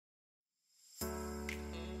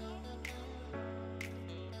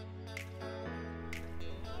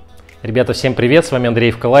Ребята, всем привет, с вами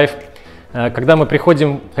Андрей Лайф. Когда мы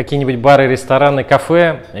приходим в какие-нибудь бары, рестораны,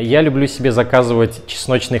 кафе, я люблю себе заказывать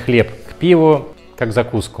чесночный хлеб к пиву, как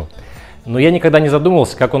закуску. Но я никогда не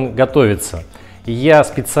задумывался, как он готовится. И я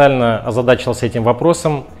специально озадачился этим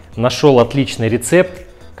вопросом, нашел отличный рецепт,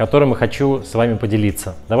 которым я хочу с вами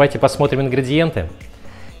поделиться. Давайте посмотрим ингредиенты.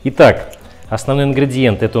 Итак, основной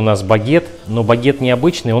ингредиент — это у нас багет, но багет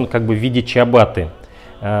необычный, он как бы в виде чиабатты.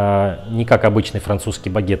 Не как обычный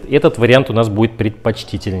французский багет. Этот вариант у нас будет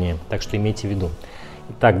предпочтительнее, так что имейте в виду.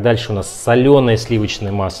 Итак, дальше у нас соленое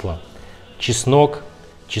сливочное масло, чеснок,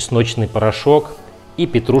 чесночный порошок и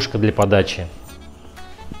петрушка для подачи.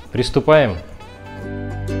 Приступаем.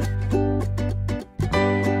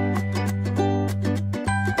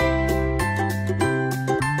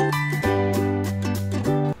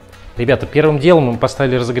 Ребята, первым делом мы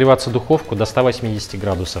поставили разогреваться духовку до 180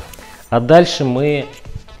 градусов. А дальше мы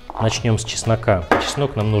начнем с чеснока.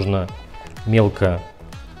 Чеснок нам нужно мелко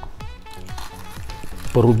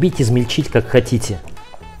порубить, измельчить, как хотите.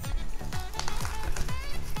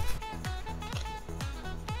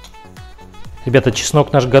 Ребята,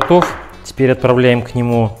 чеснок наш готов. Теперь отправляем к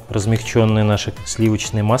нему размягченное наше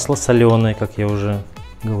сливочное масло соленое, как я уже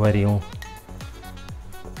говорил.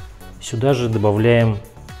 Сюда же добавляем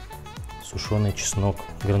сушеный чеснок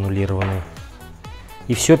гранулированный.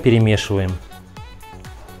 И все перемешиваем.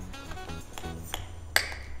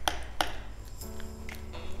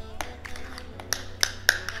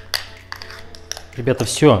 Ребята,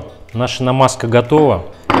 все, наша намазка готова.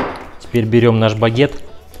 Теперь берем наш багет,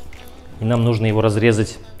 и нам нужно его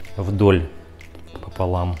разрезать вдоль,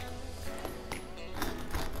 пополам.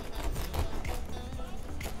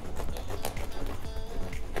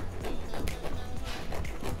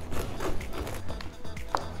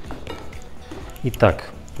 Итак,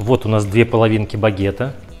 вот у нас две половинки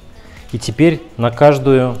багета. И теперь на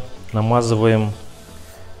каждую намазываем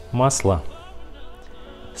масло.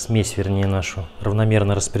 Смесь, вернее, нашу.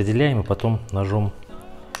 Равномерно распределяем и потом ножом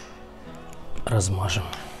размажем.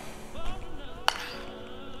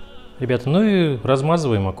 Ребята, ну и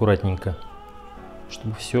размазываем аккуратненько,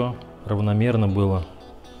 чтобы все равномерно было.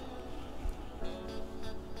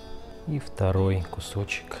 И второй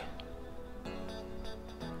кусочек.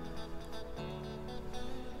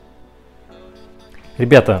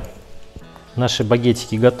 Ребята, наши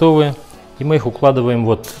багетики готовы, и мы их укладываем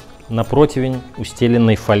вот на противень,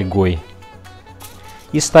 устеленный фольгой.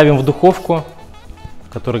 И ставим в духовку,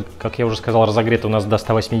 которая, как я уже сказал, разогрета у нас до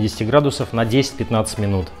 180 градусов на 10-15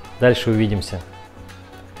 минут. Дальше увидимся.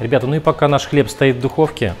 Ребята, ну и пока наш хлеб стоит в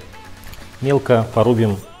духовке, мелко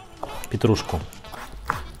порубим петрушку.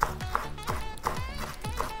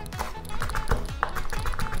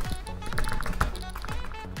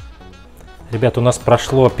 Ребята, у нас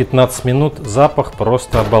прошло 15 минут, запах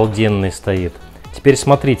просто обалденный стоит. Теперь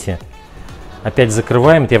смотрите, опять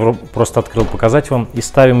закрываем, я просто открыл показать вам, и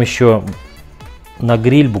ставим еще на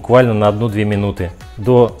гриль буквально на 1-2 минуты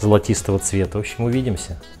до золотистого цвета. В общем,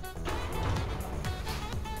 увидимся.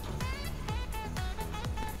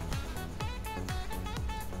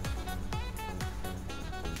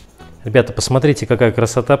 Ребята, посмотрите, какая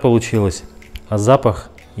красота получилась. А запах,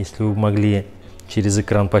 если вы могли через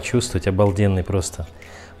экран почувствовать, обалденный просто.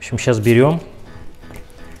 В общем, сейчас берем.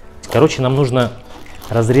 Короче, нам нужно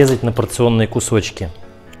разрезать на порционные кусочки.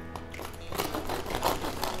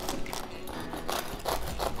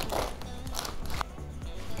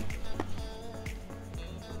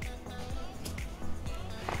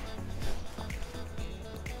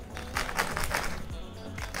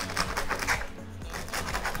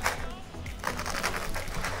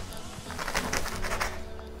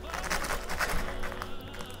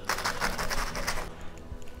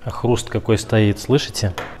 А хруст какой стоит,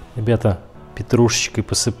 слышите? Ребята, петрушечкой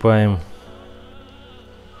посыпаем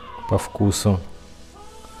по вкусу.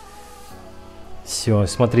 Все,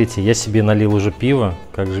 смотрите, я себе налил уже пиво,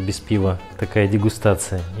 как же без пива, такая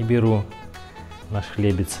дегустация. И беру наш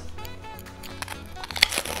хлебец.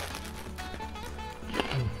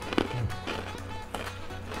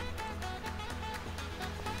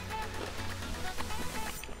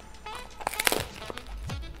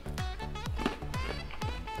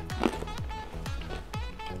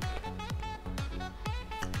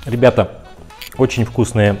 Ребята, очень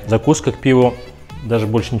вкусная закуска к пиву, даже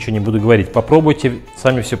больше ничего не буду говорить. Попробуйте,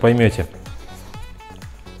 сами все поймете.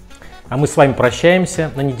 А мы с вами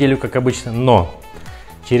прощаемся на неделю, как обычно, но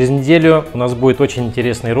через неделю у нас будет очень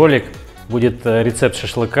интересный ролик, будет рецепт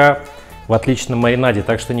шашлыка в отличном маринаде,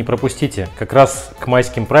 так что не пропустите. Как раз к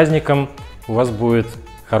майским праздникам у вас будет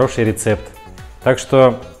хороший рецепт. Так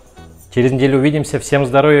что через неделю увидимся. Всем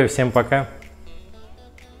здоровья, всем пока!